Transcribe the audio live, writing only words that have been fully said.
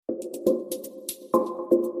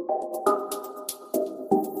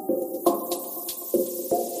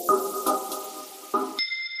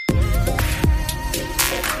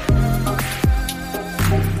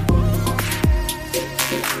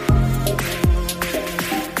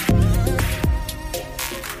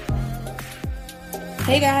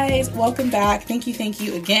Hey guys, welcome back. Thank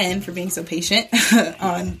you again for being so patient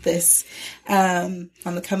on this, on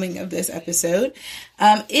the coming of this episode.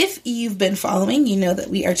 If you've been following, you know that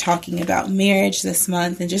we are talking about marriage this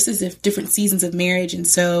month and just as if different seasons of marriage. And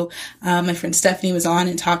so, my friend Stephanie was on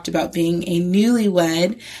and talked about being a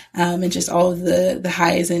newlywed, and just all of the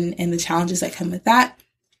highs and the challenges that come with that.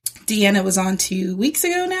 Deanna was on 2 weeks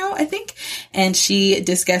ago now, I think, and she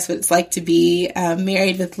discussed what it's like to be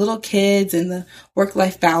married with little kids and the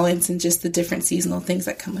work-life balance and just the different seasonal things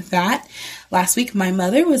that come with that. Last week, my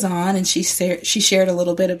mother was on, and she shared a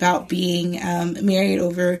little bit about being married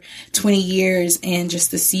over 20 years and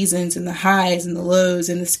just the seasons and the highs and the lows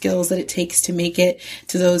and the skills that it takes to make it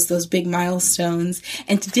to those big milestones.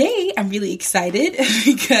 And today, I'm really excited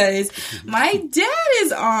because my dad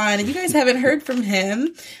is on, and you guys haven't heard from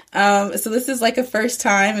him. So this is like a first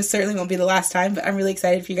time. It certainly won't be the last time, but I'm really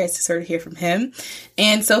excited for you guys to sort of hear from him.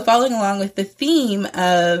 And so following along with the theme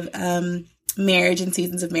of marriage and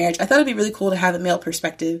seasons of marriage, I thought it'd be really cool to have a male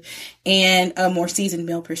perspective and a more seasoned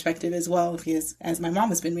male perspective as well, because as my mom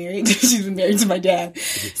has been married, she's been married to my dad.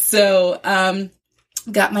 So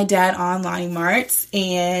got my dad on, Lonnie Martz,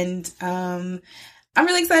 and I'm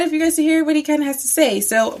really excited for you guys to hear what he kind of has to say.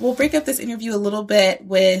 So we'll break up this interview a little bit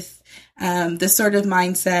with this sort of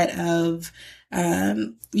mindset of,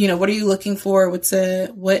 what are you looking for?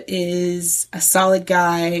 What is a solid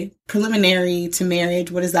guy preliminary to marriage?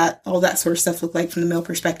 What does all that sort of stuff look like from the male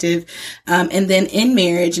perspective? And then in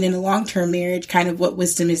marriage and in a long-term marriage, kind of what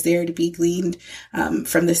wisdom is there to be gleaned,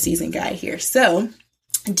 from the seasoned guy here. So,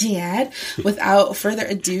 Dad, without further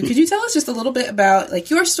ado, could you tell us just a little bit about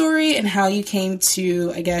like your story and how you came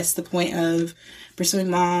to, I guess, the point of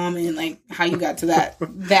pursuing mom and like how you got to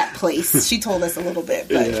that place? She told us a little bit,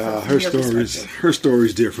 but yeah, her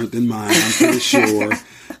story's different than mine, I'm pretty sure.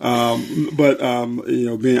 But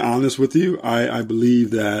being honest with you, I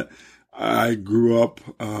believe that I grew up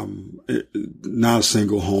not a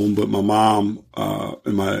single home, but my mom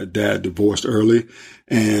and my dad divorced early,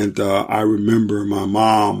 and I remember my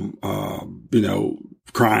mom,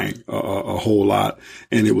 crying a whole lot,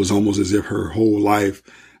 and it was almost as if her whole life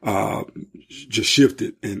just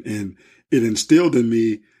shifted, and it instilled in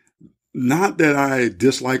me, not that I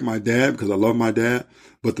dislike my dad because I love my dad,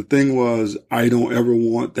 but the thing was, I don't ever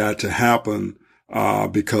want that to happen,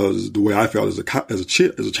 because the way I felt as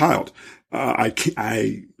a child,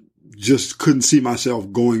 I just couldn't see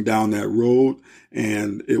myself going down that road.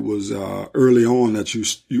 And it was, early on that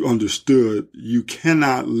you understood you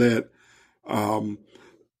cannot let,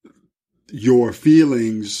 your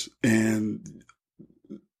feelings and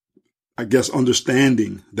I guess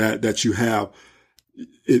understanding that you have,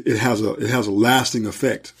 it has a lasting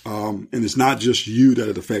effect. And it's not just you that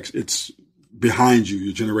it affects, it's behind you,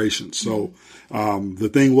 your generation. So, the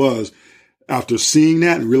thing was, after seeing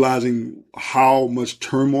that and realizing how much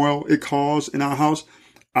turmoil it caused in our house,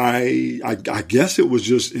 I guess it was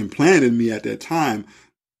just implanted in me at that time.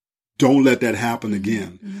 Don't let that happen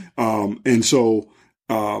again. And so,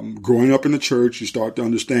 growing up in the church, you start to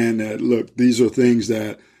understand that, look, these are things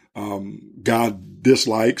that, God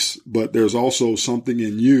dislikes, but there's also something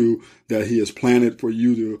in you that he has planted for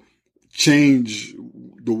you to change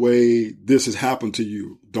the way this has happened to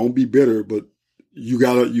you. Don't be bitter, but you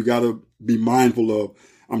gotta be mindful of,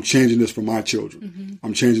 I'm changing this for my children.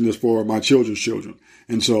 I'm changing this for my children's children.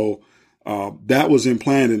 And so, that was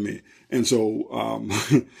implanted in me. And so,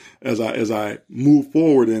 as I move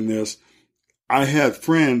forward in this, I had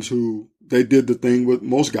friends who, they did the thing with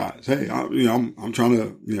most guys. Hey, I'm trying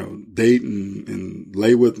to, date and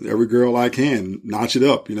lay with every girl I can, notch it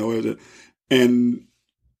up, and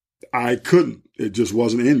I couldn't. It just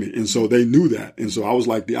wasn't in me. And so they knew that. And so I was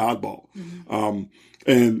like the oddball.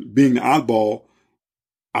 And being the oddball,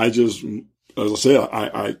 I just, as I said,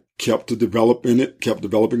 I kept developing in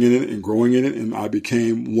it and growing in it. And I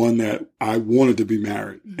became one that I wanted to be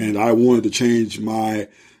married, and I wanted to change my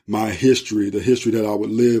history, the history that I would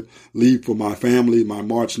leave for my family, my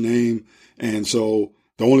March name. And so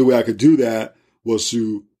the only way I could do that was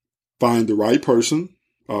to find the right person,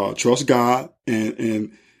 trust God,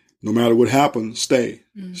 and no matter what happens, stay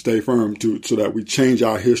firm so that we change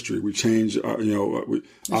our history. We change, our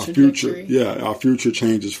future. History. Yeah. Our future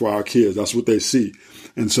changes for our kids. That's what they see.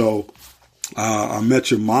 And so, I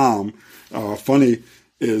met your mom. Funny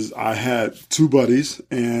is I had two buddies,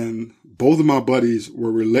 and both of my buddies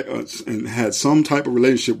were and had some type of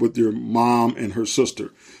relationship with your mom and her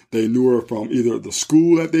sister. They knew her from either the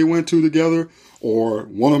school that they went to together, or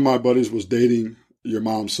one of my buddies was dating your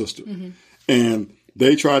mom's sister. And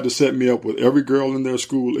they tried to set me up with every girl in their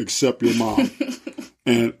school except your mom.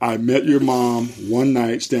 And I met your mom one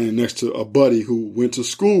night standing next to a buddy who went to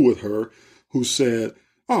school with her, who said,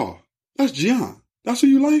 "Oh, that's Gian. That's who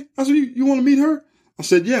you like? That's who you want to meet her?" I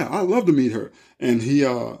said, "Yeah, I'd love to meet her." And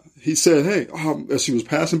he said, "Hey," as she was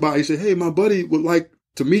passing by, he said, "Hey, my buddy would like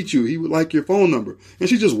to meet you. He would like your phone number." And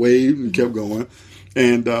she just waved and kept going.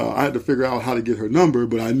 And I had to figure out how to get her number,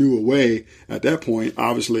 but I knew a way at that point,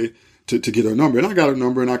 obviously, to get her number. And I got her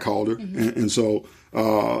number and I called her. And so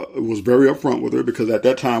it was very upfront with her, because at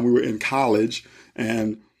that time we were in college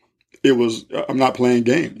and I'm not playing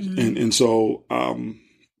games. And so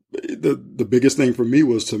the biggest thing for me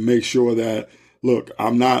was to make sure that, look,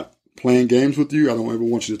 I'm not playing games with you. I don't ever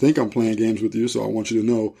want you to think I'm playing games with you. So I want you to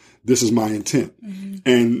know this is my intent.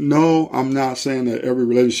 And no, I'm not saying that every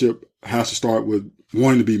relationship has to start with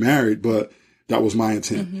wanting to be married, but that was my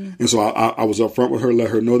intent. And so I was upfront with her, let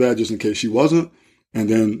her know that, just in case she wasn't. And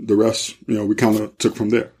then the rest, we kind of took from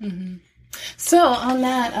there. So on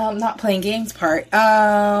that not playing games part,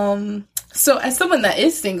 so as someone that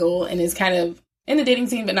is single and is kind of in the dating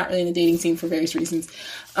scene, but not really in the dating scene for various reasons,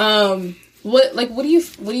 what do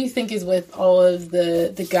you think is with all of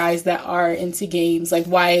the guys that are into games? Like,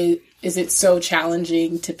 why is it so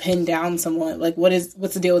challenging to pin down someone? Like, what's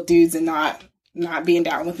the deal with dudes and not being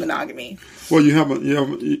down with monogamy? Well, you have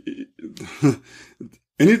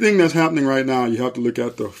anything that's happening right now, you have to look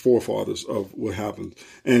at the forefathers of what happened.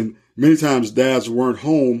 And many times dads weren't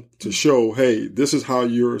home to show, hey, this is how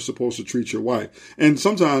you're supposed to treat your wife. And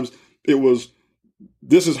sometimes it was,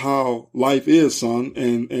 this is how life is, son.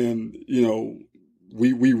 And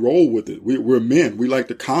we roll with it. We're men. We like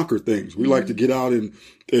to conquer things. We like to get out and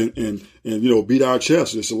beat our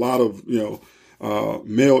chest. There's a lot of, male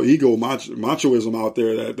ego machoism out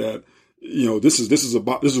there that this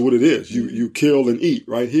is what it is. You kill and eat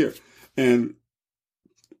right here. And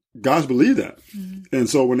guys believe that. And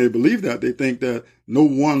so when they believe that, they think that no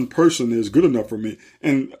one person is good enough for me.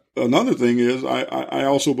 And another thing is, I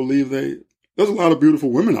also believe there's a lot of beautiful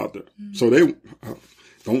women out there. So they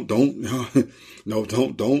don't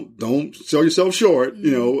sell yourself short.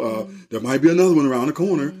 There might be another one around the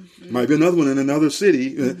corner, might be another one in another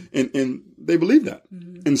city. And they believe that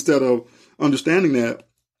instead of understanding that,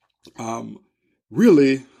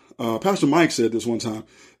 really, Pastor Mike said this one time,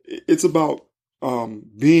 it's about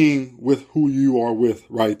being with who you are with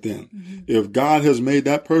right then. If God has made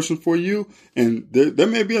that person for you, and there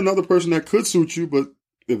may be another person that could suit you, but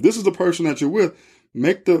if this is the person that you're with,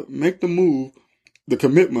 make the move, the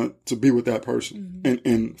commitment to be with that person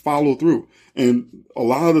and follow through. And a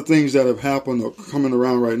lot of the things that have happened or coming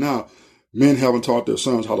around right now, men haven't taught their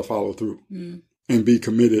sons how to follow through and be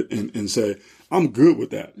committed and say, I'm good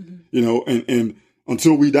with that, and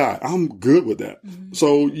until we die, I'm good with that.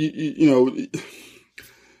 So, a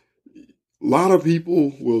lot of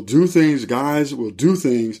people will do things, guys will do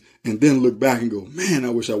things, and then look back and go, man, I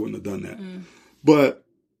wish I wouldn't have done that. But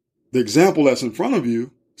the example that's in front of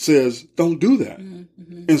you says, don't do that.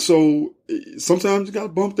 And so sometimes you got to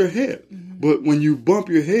bump their head. But when you bump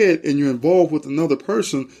your head and you're involved with another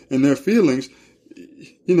person and their feelings,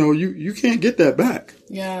 you can't get that back.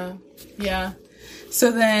 Yeah.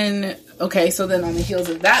 So then on the heels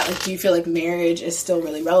of that, do you feel like marriage is still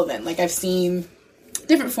really relevant? Like, I've seen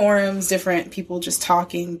different forums, different people just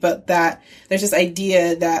talking, but that there's this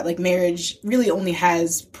idea that like marriage really only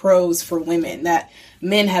has pros for women, that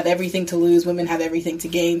men have everything to lose, women have everything to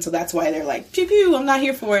gain. So that's why they're like, pew pew, I'm not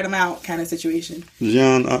here for it, I'm out kind of situation.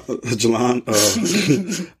 Jalan,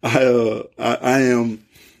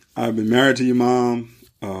 I've been married to your mom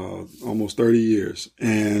almost 30 years.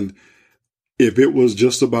 And if it was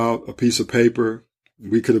just about a piece of paper,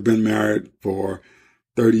 we could have been married for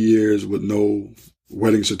 30 years with no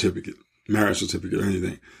wedding certificate, marriage certificate, or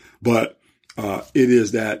anything. But it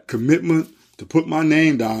is that commitment to put my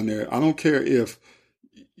name down there. I don't care if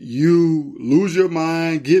you lose your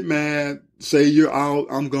mind, get mad, say you're out,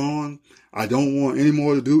 I'm gone, I don't want any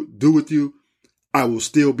more to do with you, I will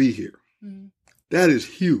still be here. That is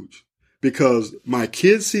huge, because my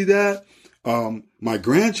kids see that, my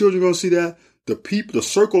grandchildren are going to see that, the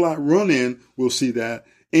circle I run in will see that,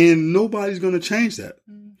 and nobody's going to change that.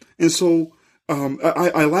 And so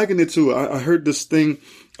I liken it to, I heard this thing,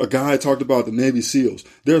 a guy talked about the Navy SEALs.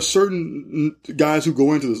 There are certain guys who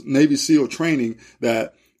go into the Navy SEAL training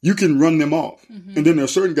that you can run them off. And then there are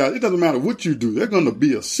certain guys, it doesn't matter what you do, they're going to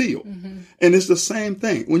be a SEAL. And it's the same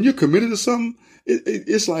thing. When you're committed to something,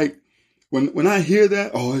 it's like, when I hear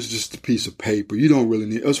that, oh, it's just a piece of paper, you don't really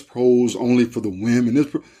need, it's pros only for the women.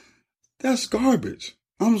 That's garbage.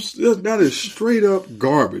 That is straight up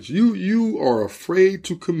garbage. You are afraid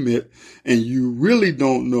to commit, and you really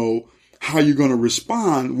don't know how you're going to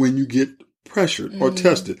respond when you get pressured or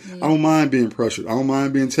tested. I don't mind being pressured. I don't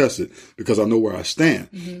mind being tested because I know where I stand.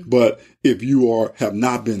 But if you have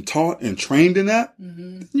not been taught and trained in that,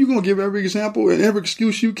 you're going to give every example and every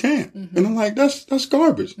excuse you can. And I'm like, that's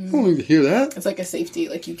garbage. I don't need to hear that. It's like a safety,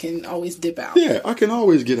 like you can always dip out. Yeah, I can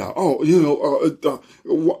always get out. Oh,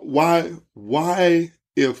 why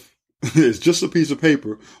if it's just a piece of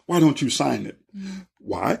paper, why don't you sign it?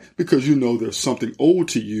 Why? Because you know there's something owed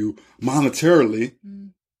to you monetarily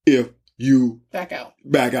if you back out.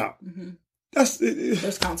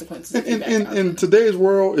 There's consequences. In today's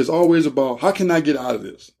world, it's always about how can I get out of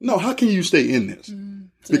this? No, how can you stay in this?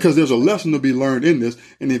 Because there's a lesson to be learned in this.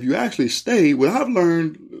 And if you actually stay, what I've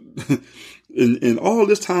learned in all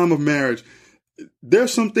this time of marriage,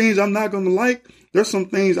 there's some things I'm not going to like. There's some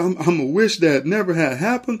things I'm going to wish that never had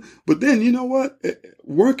happened. But then, you know what?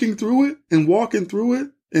 Working through it and walking through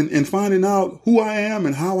it and finding out who I am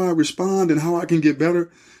and how I respond and how I can get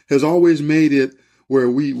better has always made it where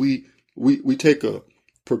we take a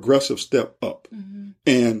progressive step up.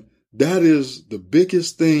 And that is the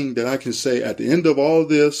biggest thing that I can say at the end of all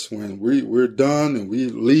this, when we're done and we're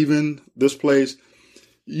leaving this place,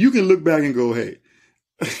 you can look back and go, hey,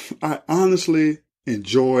 I honestly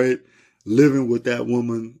enjoyed living with that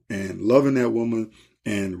woman and loving that woman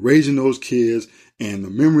and raising those kids and the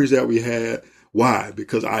memories that we had. Why?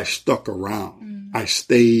 Because I stuck around. I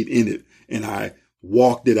stayed in it and I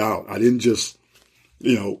walked it out. I didn't just,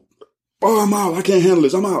 oh, I'm out. I can't handle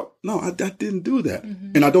this. I'm out. No, I didn't do that.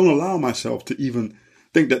 And I don't allow myself to even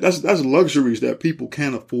think that that's luxuries that people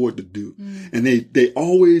can't afford to do. And they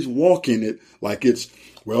always walk in it like it's,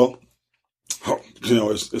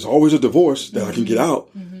 it's always a divorce that I can get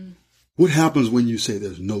out. What happens when you say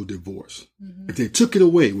there's no divorce? If they took it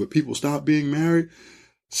away, would people stop being married?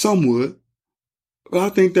 Some would. But I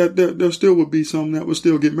think that there still would be some that would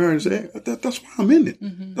still get married and say, hey, that's why I'm in it.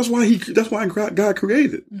 That's why God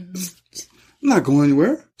created. I'm not going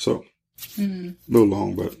anywhere. So, a little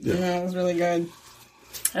long, but yeah. Yeah, it was really good.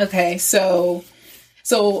 Okay, so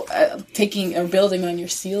taking or building on your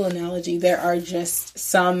SEAL analogy, there are just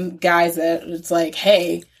some guys that it's like,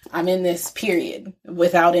 hey, I'm in this period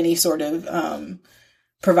without any sort of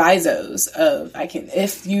provisos of I can,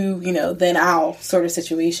 if you then I'll sort of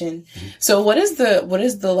situation. So what is the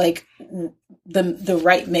like the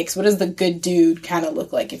right mix? What does the good dude kind of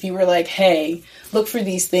look like? If you were like, hey, look for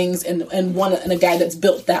these things and a guy that's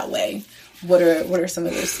built that way, what are some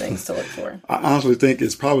of those things to look for? I honestly think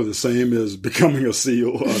it's probably the same as becoming a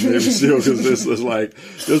SEAL, a Navy SEAL, because it's like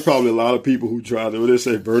there's probably a lot of people who tried to, what they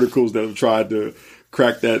say, verticals that have tried to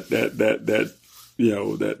crack that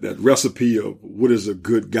recipe of what is a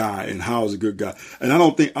good guy and how is a good guy. And I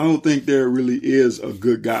don't think there really is a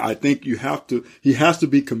good guy. I think he has to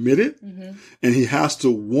be committed and he has to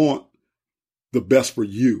want the best for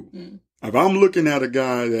you. If I'm looking at a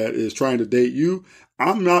guy that is trying to date you,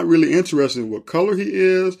 I'm not really interested in what color he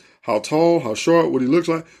is, how tall, how short, what he looks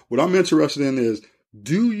like. What I'm interested in is,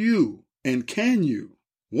 do you and can you,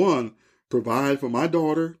 1, provide for my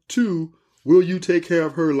daughter? 2, will you take care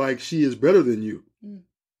of her like she is better than you?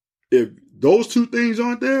 If those 2 things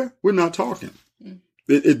aren't there, we're not talking.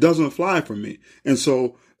 It doesn't fly for me. And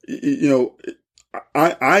so,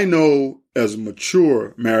 I know as a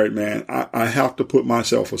mature married man, I have to put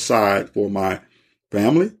myself aside for my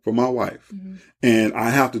family, for my wife. And I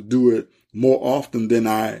have to do it more often than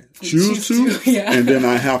I choose to. Yeah. And then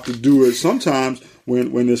I have to do it sometimes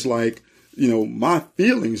when it's like, my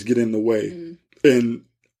feelings get in the way. And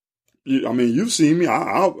you've seen me.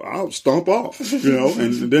 I'll stomp off,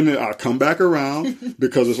 and then I come back around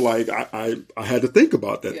because it's like I had to think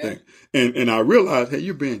about that thing, and I realized, hey,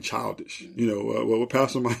 you're being childish. What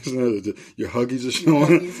Pastor Mike said, your huggies are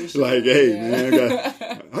showing. Like, hey,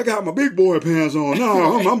 man, I got my big boy pants on.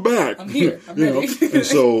 No, I'm back. I'm here. I'm ready. And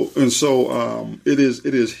so it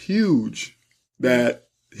is huge that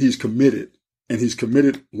he's committed, and he's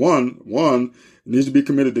committed. One needs to be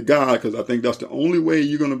committed to God, because I think that's the only way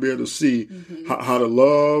you're going to be able to see how to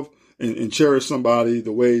love and cherish somebody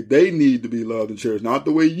the way they need to be loved and cherished. Not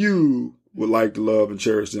the way you would like to love and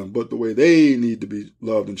cherish them, but the way they need to be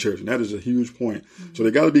loved and cherished. And that is a huge point. So they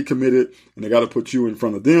got to be committed, and they got to put you in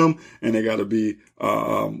front of them, and they got to be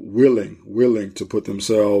willing to put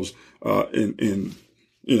themselves in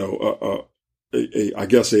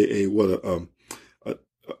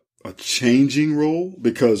a changing role,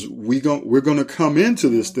 because we're going to come into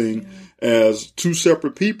this thing as 2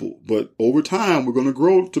 separate people, but over time we're going to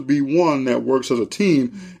grow to be one that works as a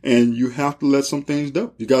team. And you have to let some things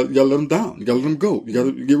go. You got to let them down. You got to let them go. You got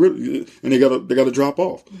to get rid of it, and they got to drop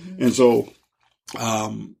off. And so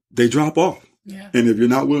they drop off. Yeah. And if you're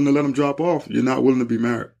not willing to let them drop off, you're not willing to be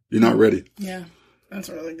married. You're not ready. Yeah, that's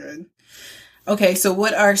really good. Okay, so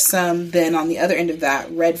what are some, then, on the other end of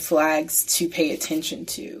that, red flags to pay attention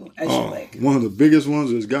to as you like? One of the biggest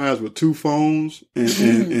ones is guys with two phones.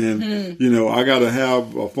 And you know, I got to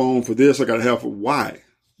have a phone for this. I got to have for why.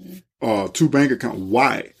 Two bank accounts.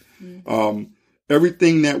 Why?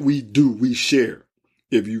 Everything that we do, we share.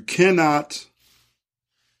 If you cannot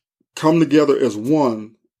come together as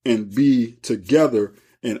one and be together,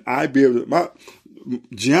 and I be able to,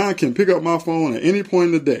 Gian can pick up my phone at any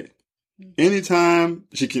point in the day. Anytime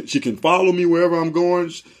she can follow me wherever I'm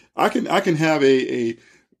going. I can have a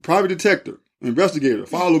private detective, investigator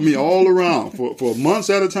follow me all around for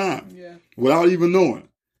months at a time without even knowing.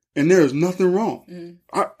 And there's nothing wrong.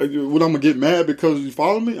 Would I'm gonna get mad because you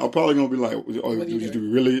follow me? I'm probably gonna be like, "Oh,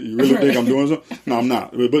 you really think I'm doing something?" No, I'm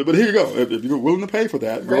not. But here you go. If you're willing to pay for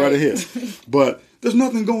that, go right ahead. But there's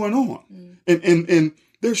nothing going on, and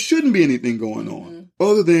there shouldn't be anything going on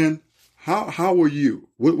other than how are you?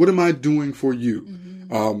 What am I doing for you?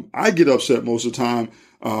 I get upset most of the time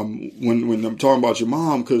when I'm talking about your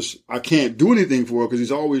mom because I can't do anything for her because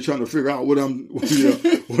he's always trying to figure out what it's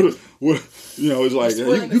like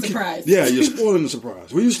you're spoiling the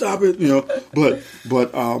surprise. Will you stop it? But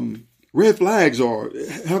red flags are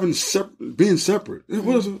being separate.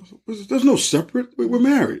 There's no separate. We're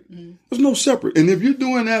married. There's no separate. And if you're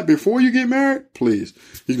doing that before you get married, please,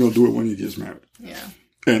 he's gonna do it when he gets married. Yeah.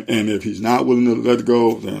 And if he's not willing to let it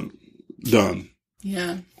go, then done.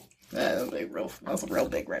 Yeah. That's a real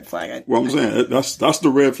big red flag. Well, I'm saying that's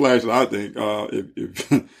the red flags that I think.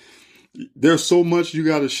 If there's so much you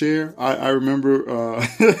got to share. I remember.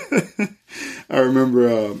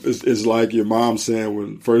 It's like your mom saying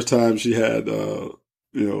when first time she had. There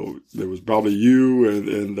was probably you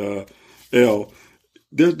and Elle.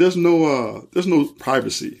 There's no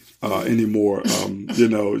privacy anymore.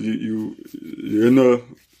 You're in the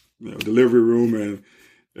delivery room and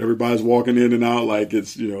everybody's walking in and out like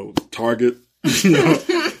it's Target,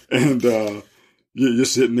 and you're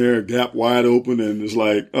sitting there, gap wide open, and it's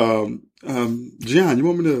like, Gian, you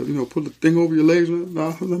want me to put the thing over your legs?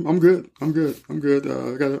 No, I'm good. I'm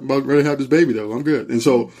about ready to have this baby though. I'm good. And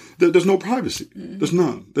so there's no privacy. There's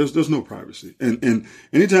none. There's no privacy. And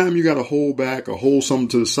anytime you got to hold back or hold something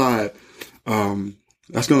to the side,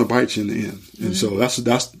 that's going to bite you in the end. And so I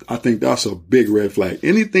think that's a big red flag.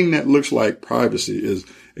 Anything that looks like privacy is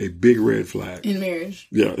a big red flag. In marriage.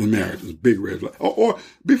 Yeah, in marriage. It's a big red flag. Or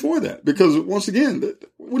before that, because once again,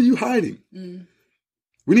 what are you hiding?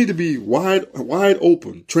 We need to be wide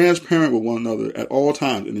open, transparent with one another at all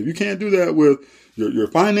times. And if you can't do that with your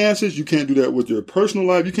finances, you can't do that with your personal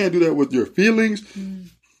life, you can't do that with your feelings,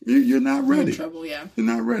 you're not ready. You're in trouble, yeah. You're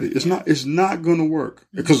not ready. It's not going to work.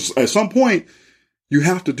 Because at some point, you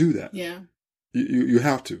have to do that. Yeah. You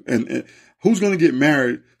have to. And who's going to get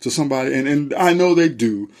married to somebody, and I know they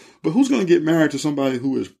do, but who's going to get married to somebody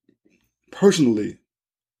who is personally,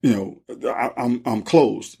 I'm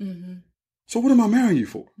closed. So what am I marrying you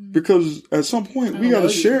for? Because at some point we got to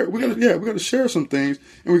share. We got to share some things,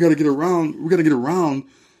 and we got to get around. We got to get around,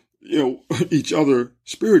 each other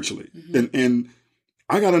spiritually, and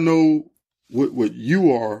I got to know what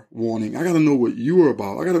you are wanting. I got to know what you are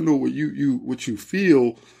about. I got to know what you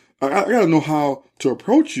feel. I got to know how to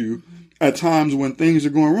approach you at times when things are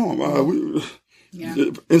going wrong.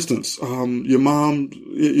 Instance, your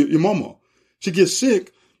mama, she gets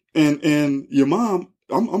sick, and your mom.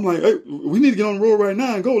 I'm like, hey, we need to get on the road right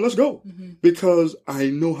now and go. Let's go. Because I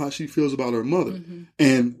know how she feels about her mother.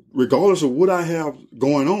 And regardless of what I have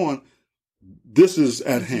going on, this is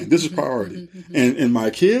at hand. This is priority. And my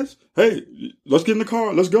kids, hey, let's get in the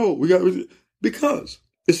car. Let's go. Because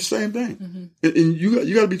it's the same thing. And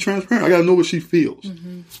you got to be transparent. I got to know what she feels.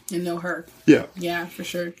 And know her. Yeah. Yeah, for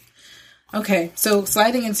sure. Okay. So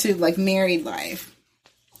sliding into married life.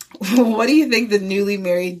 What do you think the newly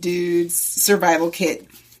married dude's survival kit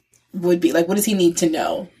would be? What does he need to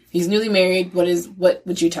know? He's newly married. What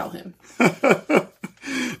would you tell him?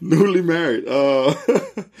 Newly married. Well,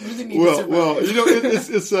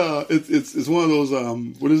 it's one of those.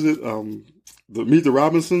 What is it? The Meet the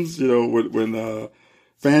Robinsons. When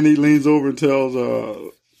Fanny leans over and tells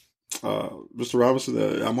Mr. Robinson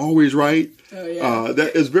that I'm always right. Oh yeah.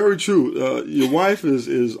 That is very true. Your wife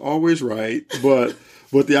is always right, but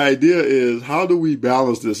the idea is, how do we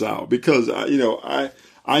balance this out? Because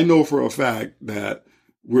I know for a fact that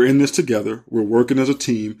we're in this together. We're working as a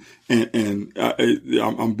team, and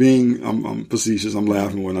I'm facetious. I'm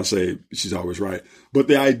laughing when I say she's always right. But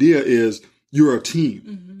the idea is, you're a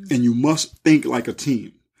team, and you must think like a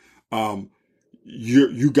team.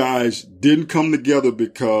 You guys didn't come together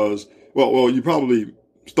because, well, you probably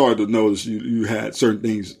started to notice you had certain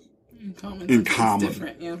things in common.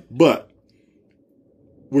 Different, yeah. But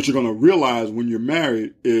what you're going to realize when you're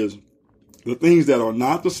married is the things that are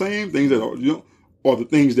not the same, things that are, are the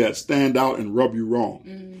things that stand out and rub you wrong.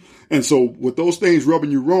 Mm-hmm. And so with those things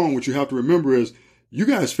rubbing you wrong, what you have to remember is you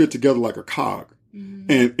guys fit together like a cog.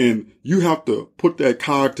 Mm-hmm. And you have to put that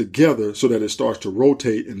cog together so that it starts to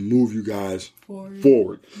rotate and move you guys forward.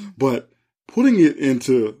 Mm-hmm. But putting it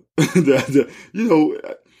into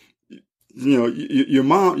your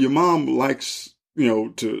mom likes,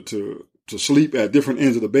 to sleep at different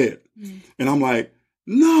ends of the bed. Mm-hmm. And I'm like,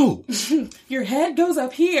 no. Your head goes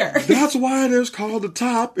up here. That's why there's called the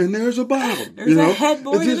top and there's a bottom. There's a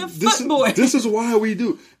headboard and a footboard. This is why we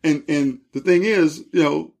do. And the thing is,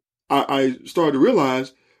 I started to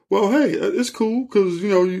realize, well, hey, it's cool because,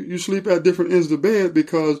 you sleep at different ends of the bed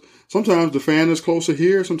because sometimes the fan is closer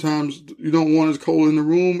here. Sometimes you don't want it as cold in the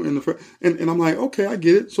room. And I'm like, okay, I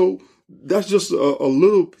get it. So that's just a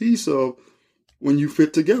little piece of when you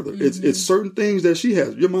fit together. Mm-hmm. It's certain things that she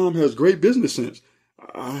has. Your mom has great business sense.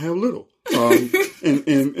 I have little.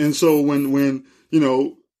 And so when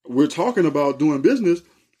we're talking about doing business,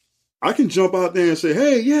 I can jump out there and say,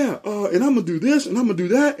 hey, yeah, and I'm going to do this, and I'm going to do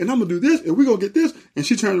that, and I'm going to do this, and we're going to get this. And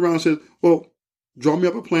she turns around and says, well, draw me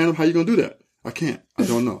up a plan of how you're going to do that. I can't. I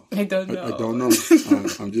don't know. I don't know. I don't know.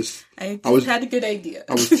 I had a good idea.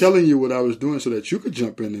 I was telling you what I was doing so that you could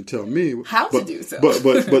jump in and tell me how to do so.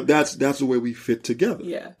 But that's the way we fit together.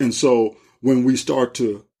 Yeah. And so when we start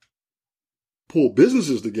to pull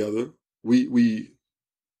businesses together, we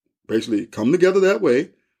basically come together that way.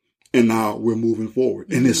 And now we're moving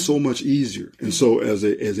forward. And it's so much easier. And so as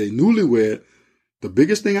a newlywed, the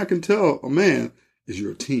biggest thing I can tell a man is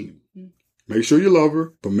you're a team. Make sure you love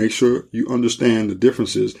her, but make sure you understand the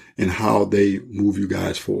differences in how they move you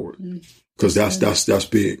guys forward. Because that's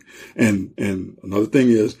big. And another thing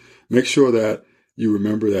is make sure that you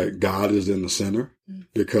remember that God is in the center,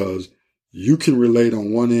 because you can relate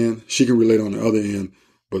on one end, she can relate on the other end.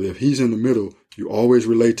 But if he's in the middle, you always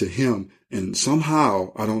relate to him. And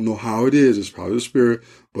somehow, I don't know how it is, it's probably the Spirit,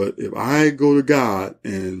 but if I go to God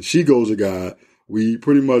and she goes to God, we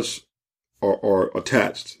pretty much are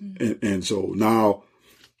attached. And so now,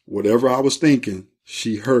 whatever I was thinking,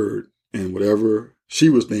 she heard, and whatever she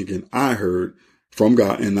was thinking, I heard from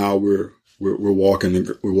God. And now we're walking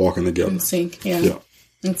together. In sync, yeah.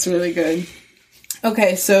 That's really good.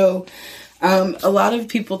 Okay, so a lot of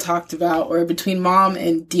people talked about, or between Mom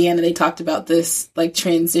and Deanna, they talked about this like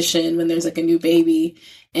transition when there's like a new baby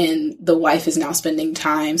and the wife is now spending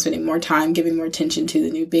more time, giving more attention to the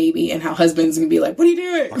new baby, and how husbands can be like, what are you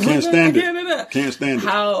doing? I can't stand it. Can't stand it.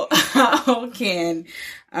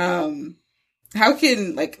 How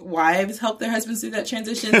can like wives help their husbands through that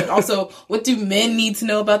transition? But also, what do men need to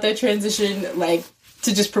know about that transition? Like,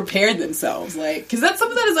 to just prepare themselves, like, because that's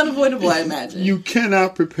something that is unavoidable, I imagine. You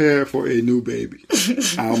cannot prepare for a new baby.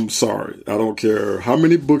 I'm sorry. I don't care how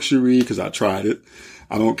many books you read, because I tried it.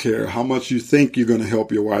 I don't care how much you think you're going to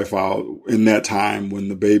help your wife out in that time when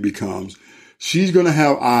the baby comes. She's going to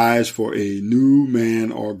have eyes for a new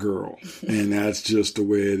man or girl. And that's just the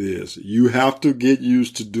way it is. You have to get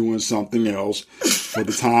used to doing something else for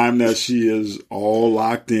the time that she is all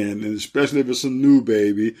locked in. And especially if it's a new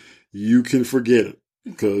baby, you can forget it.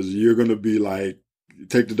 Because you're going to be like,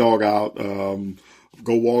 take the dog out,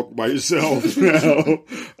 go walk by yourself,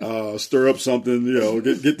 stir up something, you're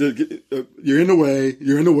in the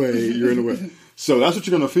way. So that's what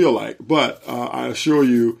you're going to feel like. But I assure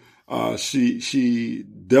you, she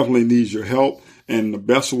definitely needs your help. And the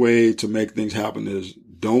best way to make things happen is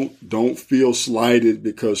don't feel slighted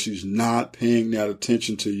because she's not paying that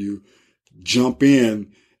attention to you. Jump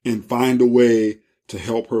in and find a way to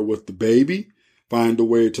help her with the baby. Find a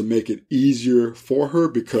way to make it easier for her,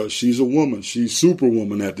 because she's a woman. She's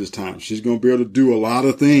superwoman at this time. She's going to be able to do a lot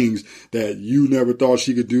of things that you never thought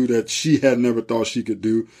she could do, that she had never thought she could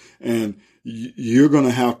do. And you're going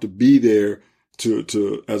to have to be there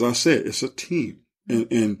to, as I said, it's a team.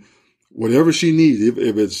 And whatever she needs,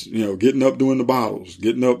 if it's, getting up, doing the bottles,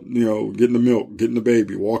 getting up, getting the milk, getting the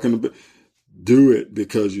baby, walking do it,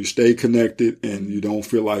 because you stay connected and you don't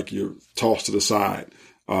feel like you're tossed to the side.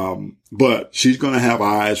 But she's going to have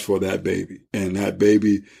eyes for that baby, and that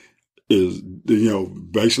baby is,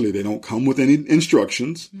 basically they don't come with any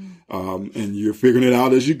instructions. And you're figuring it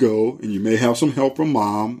out as you go, and you may have some help from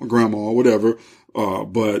mom or grandma or whatever.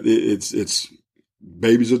 But it's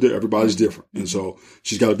babies are different. Everybody's different. And so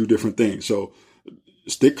she's got to do different things. So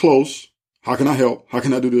stick close. How can I help? How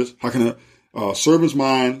can I do this? How can I, servant's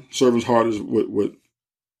mind, servant's heart is what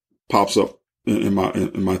pops up in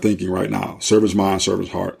my thinking right now. Servant's mind,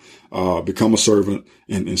 servant's heart. Become a servant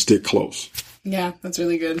and stick close. Yeah, that's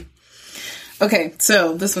really good. Okay,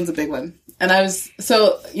 so this one's a big one. And I've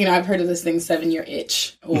heard of this thing, 7-year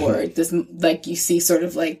itch, or this, like, you see sort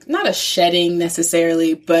of like, not a shedding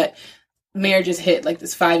necessarily, but marriages hit like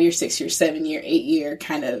this 5-year, 6-year, 7-year, 8-year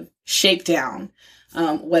kind of shakedown.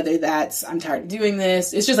 Whether that's, I'm tired of doing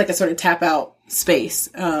this. It's just like a sort of tap out space.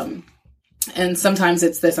 And sometimes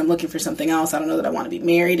it's this, I'm looking for something else. I don't know that I want to be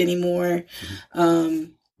married anymore.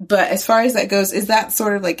 But as far as that goes, is that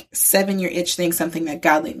sort of like 7-year itch thing something that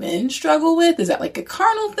godly men struggle with? Is that like a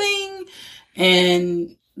carnal thing?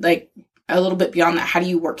 And like a little bit beyond that, how do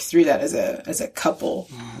you work through that as a couple?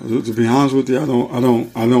 To be honest with you,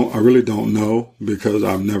 I really don't know, because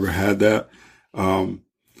I've never had that.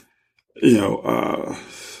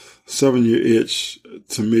 7-year itch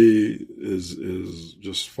to me is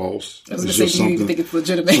just false. I was going to say, do you think it's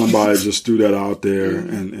legitimate? Somebody just threw that out there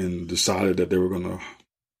and decided that they were going to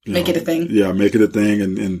make it a thing. Yeah, make it a thing,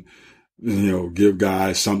 and give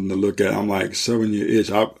guys something to look at. I'm like, 7-year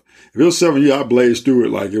itch. If it was 7 years, I blazed through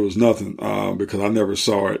it like it was nothing, because I never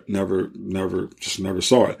saw it. Never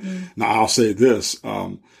saw it. Now I'll say this: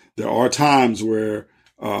 there are times where,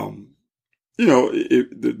 the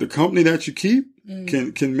company that you keep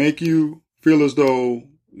can make you feel as though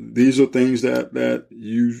these are things that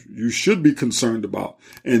you should be concerned about.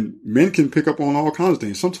 And men can pick up on all kinds of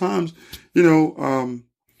things. Sometimes,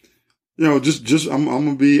 just I'm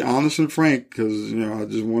gonna be honest and frank, because I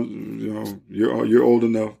just want you're old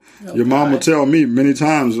enough. Your mom will tell me many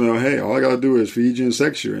times, hey, all I gotta do is feed you and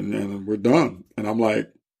sex you, and we're done. And I'm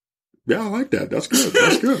like, yeah, I like that. That's good.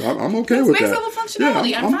 That's good. I'm okay with that. Makes all the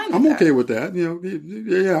functionality. Yeah, I'm fine with I'm that. okay with that.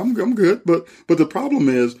 Yeah, I'm good. But the problem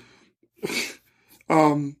is,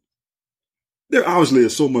 there obviously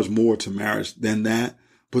is so much more to marriage than that.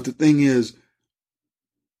 But the thing is,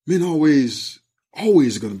 men always are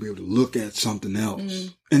going to be able to look at something else.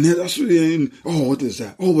 And then what is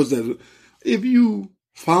that? Oh, what's that? If you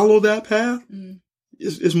follow that path,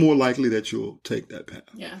 it's more likely that you'll take that path.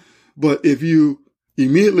 Yeah. But if you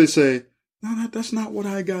immediately say, no, that's not what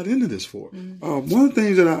I got into this for. One of the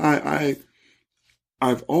things that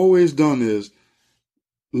I've always done is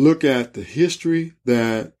look at the history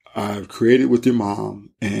that I've created with your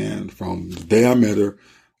mom, and from the day I met her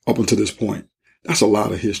up until this point. That's a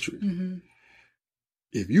lot of history.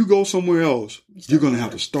 If you go somewhere else, you're going to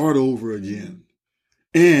have to start over again.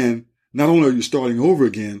 And not only are you starting over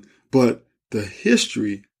again, but the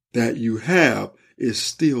history that you have is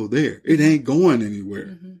still there. It ain't going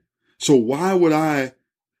anywhere. So why would I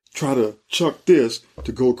try to chuck this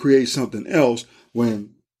to go create something else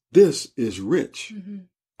when this is rich?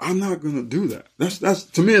 I'm not going to do that. That's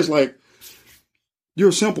to me, it's like, you're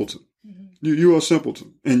a simpleton. You're a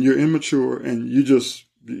simpleton, and you're immature, and you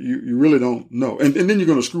really don't know. And then you're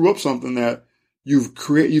going to screw up something that you've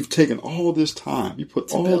taken all this time. You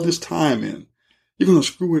put all this time in. You're going to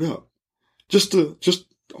screw it up just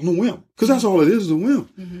on a whim, because that's all it is a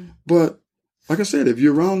whim. But like I said, if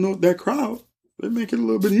you're around that crowd, they make it a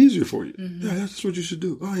little bit easier for you. Yeah, that's what you should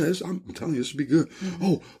do. Oh yeah, I'm telling you, this should be good.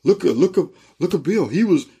 Oh, look at Bill. He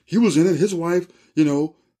was in it. His wife,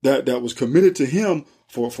 that was committed to him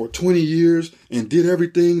for 20 years and did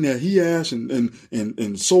everything that he asked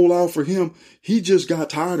and sold out for him. He just got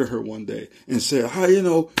tired of her one day and said, "Hi,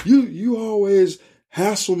 you always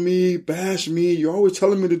hassle me, bash me. You're always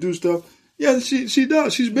telling me to do stuff." Yeah, she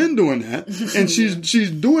does. She's been doing that, and she's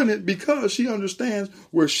doing it because she understands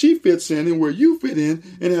where she fits in and where you fit in.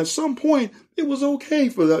 And at some point, it was okay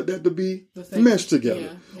for that to be meshed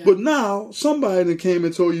together. Yeah. But now somebody that came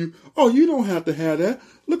and told you, "Oh, you don't have to have that.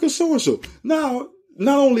 Look at so and so." Now,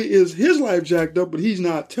 not only is his life jacked up, but he's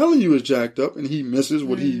not telling you it's jacked up, and he misses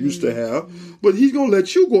what he used to have. But he's gonna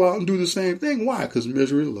let you go out and do the same thing. Why? Because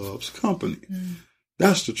misery loves company.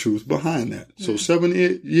 That's the truth behind that. So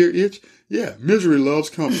 7-year itch, yeah, misery loves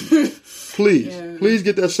company. Please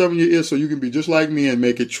get that 7-year itch so you can be just like me and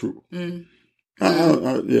make it true.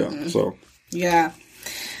 Yeah.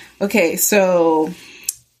 Okay, so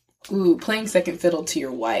playing second fiddle to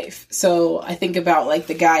your wife. So I think about like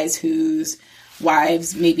the guys whose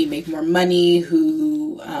wives maybe make more money,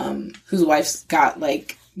 whose wife's got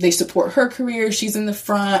like, they support her career, she's in the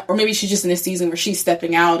front, or maybe she's just in a season where she's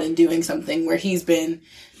stepping out and doing something where he's been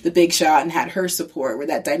the big shot and had her support, where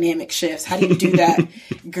that dynamic shifts. How do you do that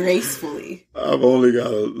gracefully? I've only got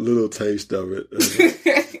a little taste of it.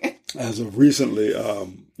 As of recently, I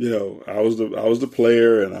was the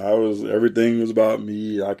player, and everything was about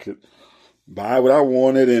me. I could buy what I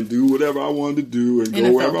wanted and do whatever I wanted to do and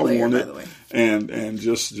go wherever I wanted, and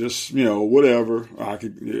just whatever I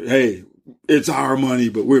could. Hey, it's our money,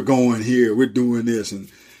 but we're going here. We're doing this, and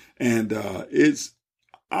it's.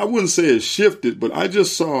 I wouldn't say it shifted, but I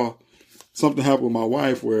just saw something happened with my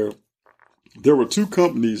wife where there were two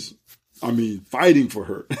companies, fighting for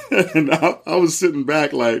her. And I was sitting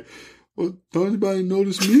back like, well, don't anybody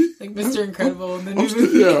notice me? Like Mr. Incredible.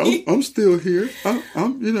 I'm still here.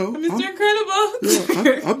 I'm Mr. Incredible.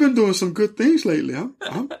 Yeah, I've been doing some good things lately. I've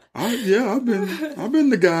been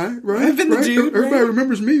the guy, right? I've been the dude. Everybody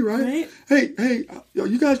remembers me, right? Hey,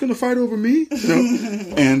 you guys gonna fight over me?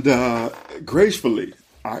 And gracefully,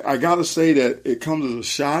 I gotta say that it comes as a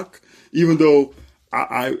shock, even though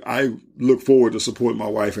I look forward to supporting my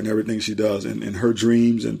wife and everything she does and her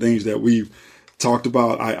dreams and things that we've talked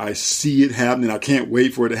about. I see it happening. I can't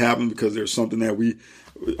wait for it to happen because there's something that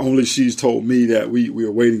only she's told me that we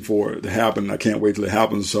are waiting for it to happen. I can't wait till it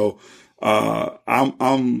happens. So,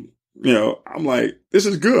 I'm like, this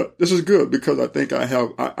is good. This is good because I think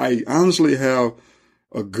I honestly have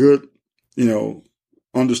a good,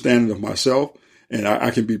 understanding of myself, and I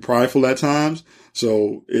can be prideful at times.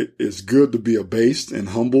 So it's good to be abased and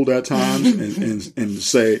humbled at times and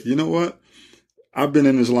say, you know what? I've been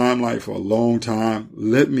in this limelight for a long time.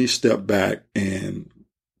 Let me step back and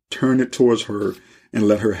turn it towards her and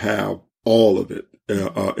let her have all of it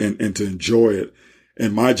and to enjoy it.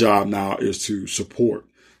 And my job now is to support.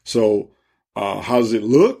 So how does it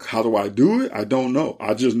look? How do I do it? I don't know.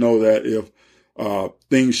 I just know that if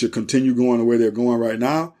things should continue going the way they're going right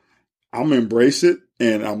now, I'm going to embrace it.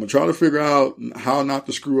 And I'm going to try to figure out how not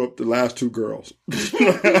to screw up the last two girls. Finish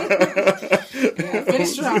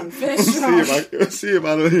strong. See if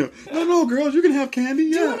I don't. No, girls, you can have candy.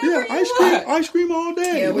 Yeah. Ice cream all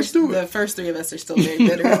day. Yeah, let's do it. The first three of us are still very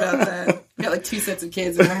bitter about that. We got like 2 sets of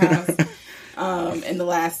kids in our house. And the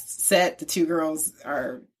last set, the 2 girls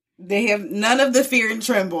they have none of the fear and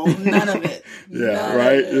tremble. None of it. Yeah,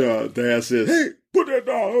 right? Yeah, Dad says, hey, put that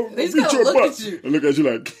down. They just look at you. And look at you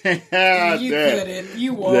like, you couldn't.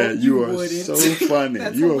 You won't. Dad, you wouldn't. So funny.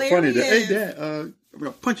 You are funny. Hey, Dad, I'm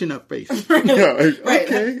going to punch you in the face. Right.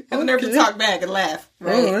 Okay. Have the nerve to talk back and laugh.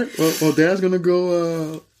 Right. All right. Well, Dad's going to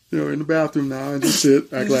go, in the bathroom now and just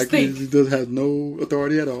sit, act like he does have no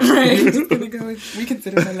authority at all. Right. Just going to go and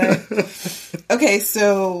reconsider my life. Okay,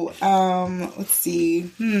 so let's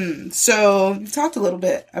see. So you've talked a little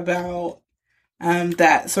bit about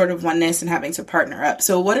that sort of oneness and having to partner up.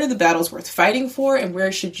 So what are the battles worth fighting for, and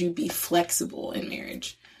where should you be flexible in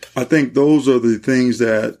marriage? I think those are the things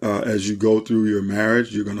that as you go through your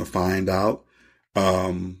marriage, you're going to find out.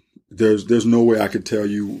 There's no way I could tell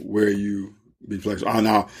you where you be flexible.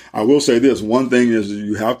 Now, I will say this. One thing is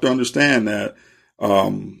you have to understand that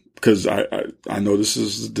because I know this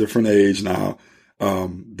is a different age now.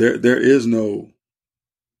 There is no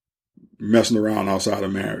messing around outside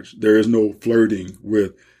of marriage. There is no flirting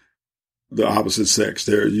with the opposite sex.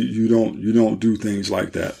 You don't do things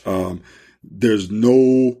like that. There's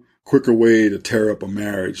no quicker way to tear up a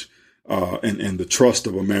marriage and the trust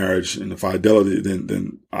of a marriage and the fidelity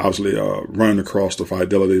than obviously running across the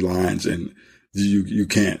fidelity lines, and you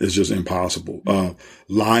can't. It's just impossible.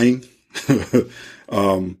 Lying, it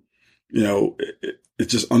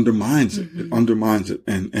just undermines it. It undermines it,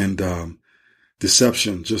 and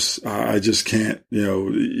deception. I just can't.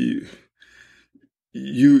 You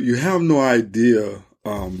have no idea.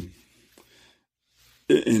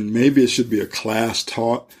 And maybe it should be a class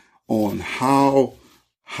taught on how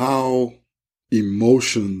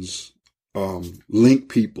emotions link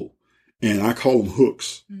people, and I call them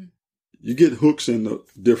hooks. You get hooks into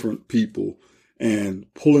different people, and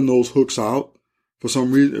pulling those hooks out for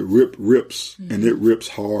some reason it rips, and it rips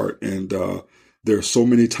hard. And there are so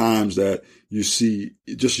many times that you see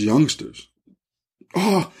just youngsters.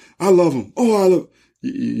 Oh, I love them. Oh, I love.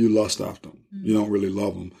 You lust after them. You don't really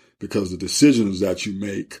love them, because the decisions that you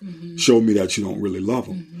make show me that you don't really love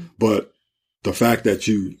them. But the fact that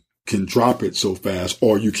you can drop it so fast,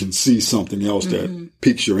 or you can see something else that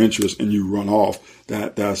piques your interest and you run off,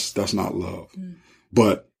 that's not love.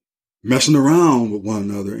 But messing around with one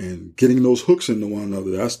another and getting those hooks into one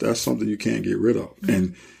another, that's something you can't get rid of.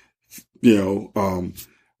 And,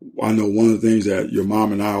 I know one of the things that your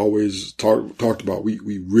mom and I always talked about,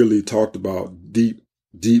 we really talked about deep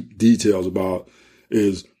details about,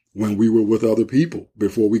 is when we were with other people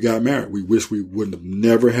before we got married. We wish we wouldn't have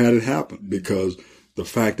never had it happen, because the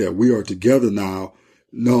fact that we are together now,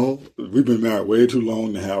 no, we've been married way too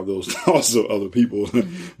long to have those thoughts of other people.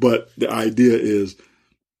 But the idea is,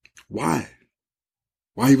 why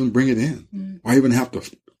even bring it in? Why even have to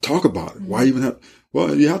talk about it? Why even have,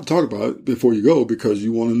 well, you have to talk about it before you go, because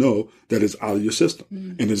you want to know that it's out of your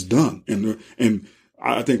system and it's done. And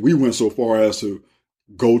I think we went so far as to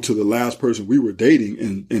go to the last person we were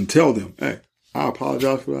dating and tell them, hey, I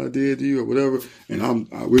apologize for what I did to you or whatever. And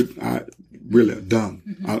really done.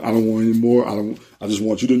 I don't want any more. I just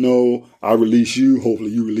want you to know I release you.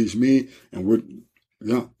 Hopefully you release me. And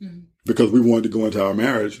because we wanted to go into our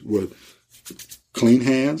marriage with clean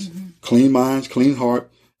hands, clean minds, clean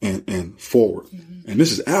heart, and forward. And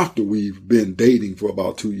this is after we've been dating for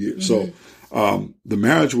about 2 years. So, the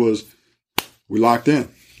marriage was, we locked in,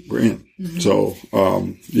 we're in. So,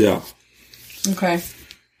 yeah. Okay.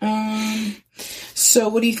 So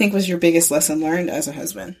what do you think was your biggest lesson learned as a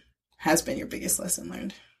husband? Has been your biggest lesson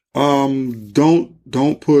learned?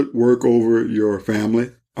 Don't put work over your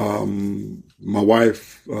family. My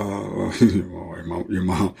wife, your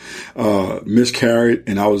mom, miscarried,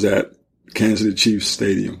 and I was at Kansas City Chiefs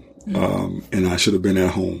Stadium, and I should have been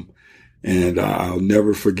at home. And I'll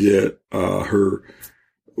never forget her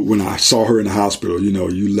when I saw her in the hospital.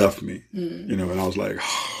 You left me, and I was like,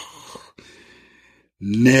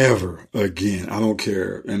 never again. I don't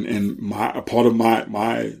care. And my part of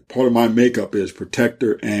my makeup is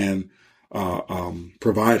protector and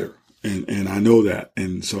provider, and I know that.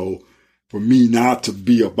 And so for me not to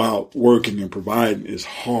be about working and providing is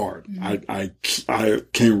hard. I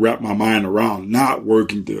can't wrap my mind around not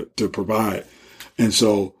working to provide. And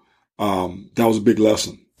so that was a big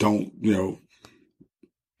lesson. Don't,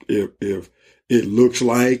 if it looks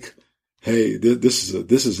like, hey, this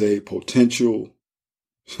is a potential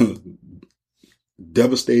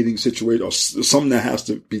devastating situation or something that has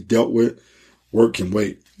to be dealt with, work can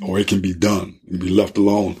wait, or it can be done and be left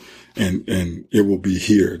alone, and it will be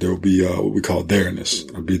here. There will be what we call there-ness.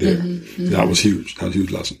 I'll be there. That was huge. That was a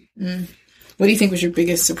huge lesson. What do you think was your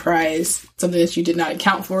biggest surprise? Something that you did not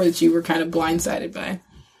account for, that you were kind of blindsided by?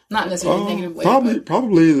 Not necessarily negative way.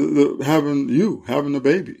 Probably having the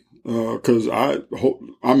baby. Because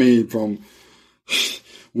from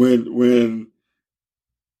when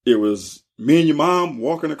it was me and your mom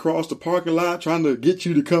walking across the parking lot trying to get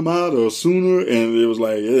you to come out or sooner, and it was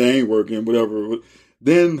like, it ain't working, whatever.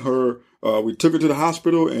 Then we took her to the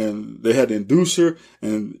hospital and they had to induce her.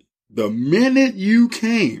 And the minute you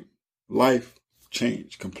came, life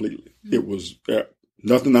changed completely. It was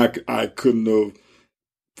nothing I couldn't have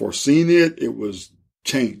foreseen it. It was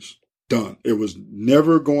changed, done. It was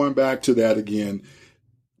never going back to that again.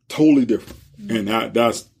 Totally different. And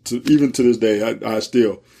that's even to this day,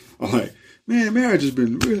 I'm like, man, marriage has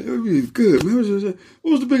been really, really good. What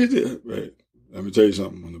was the biggest deal? Right. Let me tell you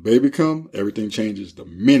something. When the baby comes, everything changes the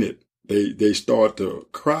minute they start to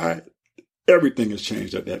cry. Everything has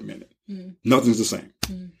changed at that minute. Nothing's the same.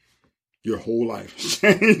 Your whole life has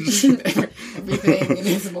changed. Everything in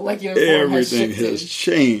its molecular form everything has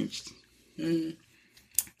changed.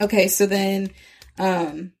 Okay, so then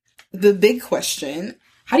the big question,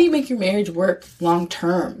 how do you make your marriage work long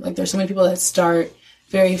term? Like, there's so many people that start,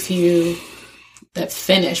 very few that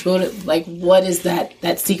finish. What is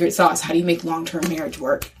that secret sauce? How do you make long-term marriage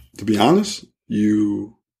work? To be honest,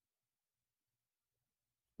 you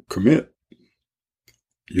commit.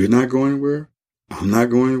 You're not going anywhere. I'm not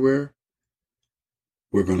going anywhere.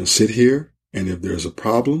 We're going to sit here, and if there's a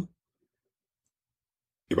problem,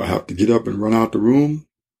 if I have to get up and run out the room,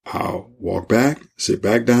 I'll walk back, sit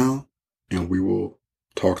back down, and we will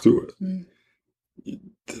talk through it.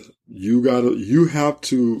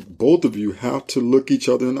 Both of you have to look each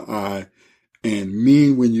other in the eye and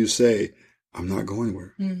mean when you say, I'm not going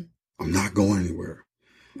anywhere. I'm not going anywhere.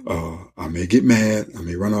 I may get mad. I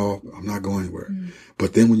may run off. I'm not going anywhere.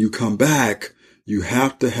 But then when you come back, you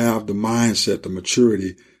have to have the mindset, the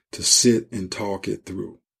maturity to sit and talk it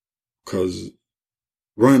through. Because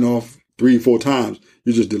running off 3-4 times,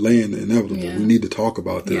 you're just delaying the inevitable. Yeah. We need to talk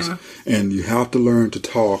about this. Yeah. And you have to learn to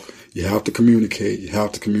talk. You have to communicate. You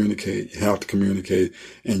have to communicate. You have to communicate.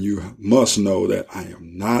 And you must know that I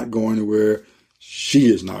am not going anywhere. She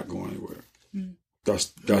is not going anywhere. That's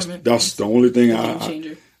the only thing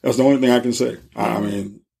that's the only thing I can say. I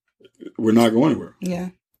mean, we're not going anywhere. Yeah.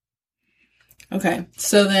 Okay.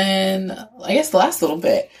 So then I guess the last little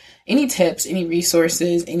bit, any tips, any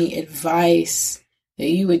resources, any advice that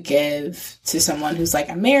you would give to someone who's like,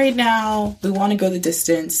 I'm married now, we want to go the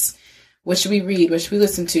distance. What should we read? What should we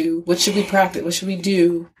listen to? What should we practice? What should we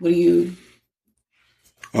do? What do you?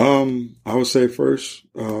 I would say first,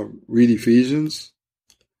 read Ephesians,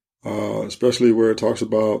 especially where it talks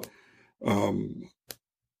about when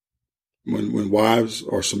wives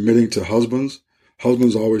are submitting to husbands.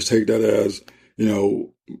 Husbands always take that as,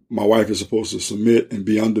 my wife is supposed to submit and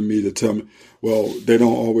be under me to tell me. Well, they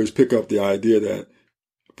don't always pick up the idea that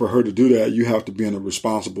for her to do that, you have to be in a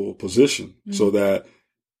responsible position so that,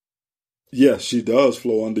 yes, she does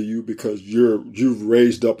flow under you because you've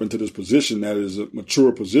raised up into this position that is a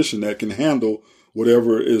mature position that can handle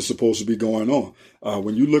whatever is supposed to be going on.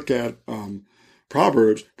 When you look at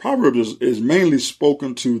Proverbs is mainly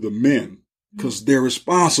spoken to the men because they're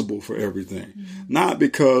responsible for everything, not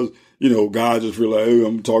because, God just feel like, hey,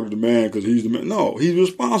 I'm talking to the man because he's the man. No, he's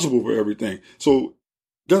responsible for everything. So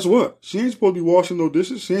guess what? She ain't supposed to be washing no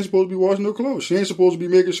dishes. She ain't supposed to be washing no clothes. She ain't supposed to be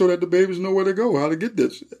making sure that the babies know where to go, how to get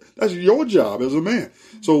this. That's your job as a man.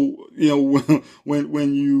 So,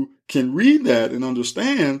 when you can read that and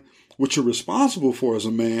understand what you're responsible for as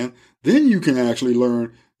a man, then you can actually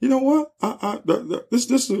learn, you know what? This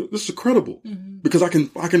is credible because I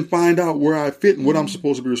can find out where I fit and what I'm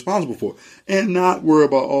supposed to be responsible for, and not worry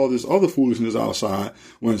about all this other foolishness outside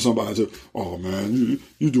when somebody says, "Oh man,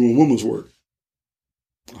 you doing woman's work."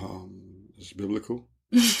 It's biblical.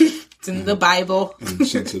 It's in the Bible. And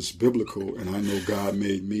since it's biblical, and I know God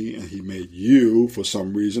made me and He made you for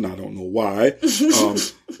some reason, I don't know why.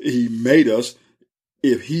 He made us.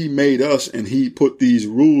 If He made us and He put these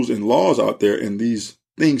rules and laws out there and these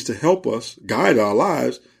things to help us guide our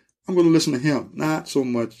lives, I'm going to listen to Him, not so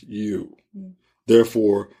much you.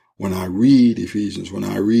 Therefore, when I read Ephesians, when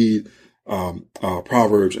I read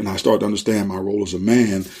Proverbs, and I start to understand my role as a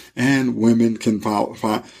man, and women can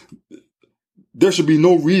find, there should be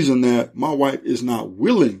no reason that my wife is not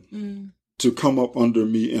willing to come up under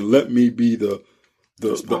me and let me be the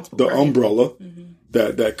umbrella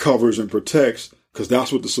that covers and protects, because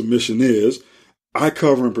that's what the submission is. I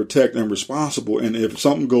cover and protect and responsible, and if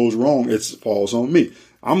something goes wrong, it falls on me.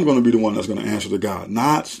 I'm going to be the one that's going to answer to God,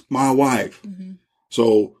 not my wife.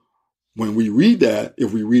 So when we read that,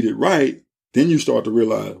 if we read it right, then you start to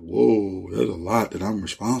realize, whoa, there's a lot that I'm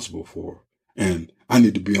responsible for. And I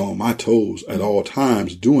need to be on my toes at all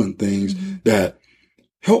times doing things that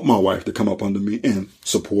help my wife to come up under me and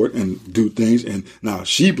support and do things. And now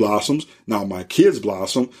she blossoms. Now my kids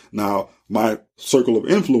blossom. Now my circle of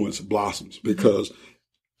influence blossoms because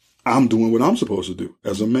I'm doing what I'm supposed to do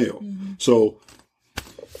as a male. So,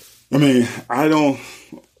 I mean,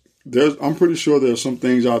 I'm pretty sure there's some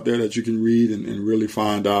things out there that you can read and really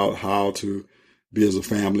find out how to be as a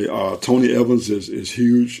family. Tony Evans is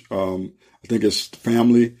huge. I think it's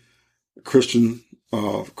Christian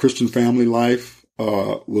family life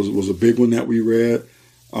was a big one that we read.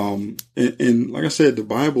 And like I said, the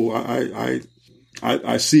Bible,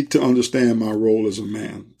 I seek to understand my role as a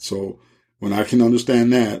man. So when I can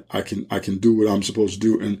understand that, I can do what I'm supposed to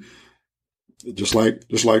do. And just like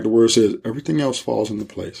the word says, everything else falls into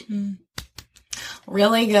place.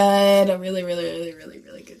 Really good. Really, really, really, really,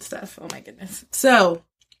 really good stuff. Oh my goodness. So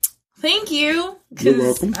thank you. You're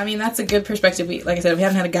welcome. I mean, that's a good perspective. Like I said, we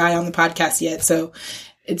haven't had a guy on the podcast yet, so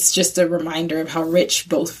it's just a reminder of how rich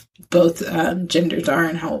both genders are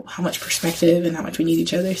and how much perspective and how much we need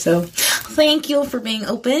each other. So thank you for being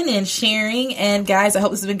open and sharing. And guys, I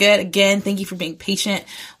hope this has been good. Again, thank you for being patient.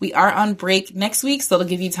 We are on break next week, so it'll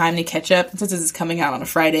give you time to catch up. And since this is coming out on a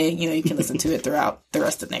Friday, you can listen to it throughout the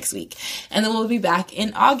rest of next week. And then we'll be back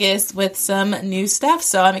in August with some new stuff.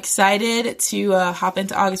 So I'm excited to hop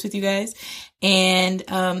into August with you guys. And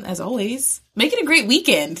as always, make it a great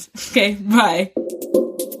weekend. Okay, bye.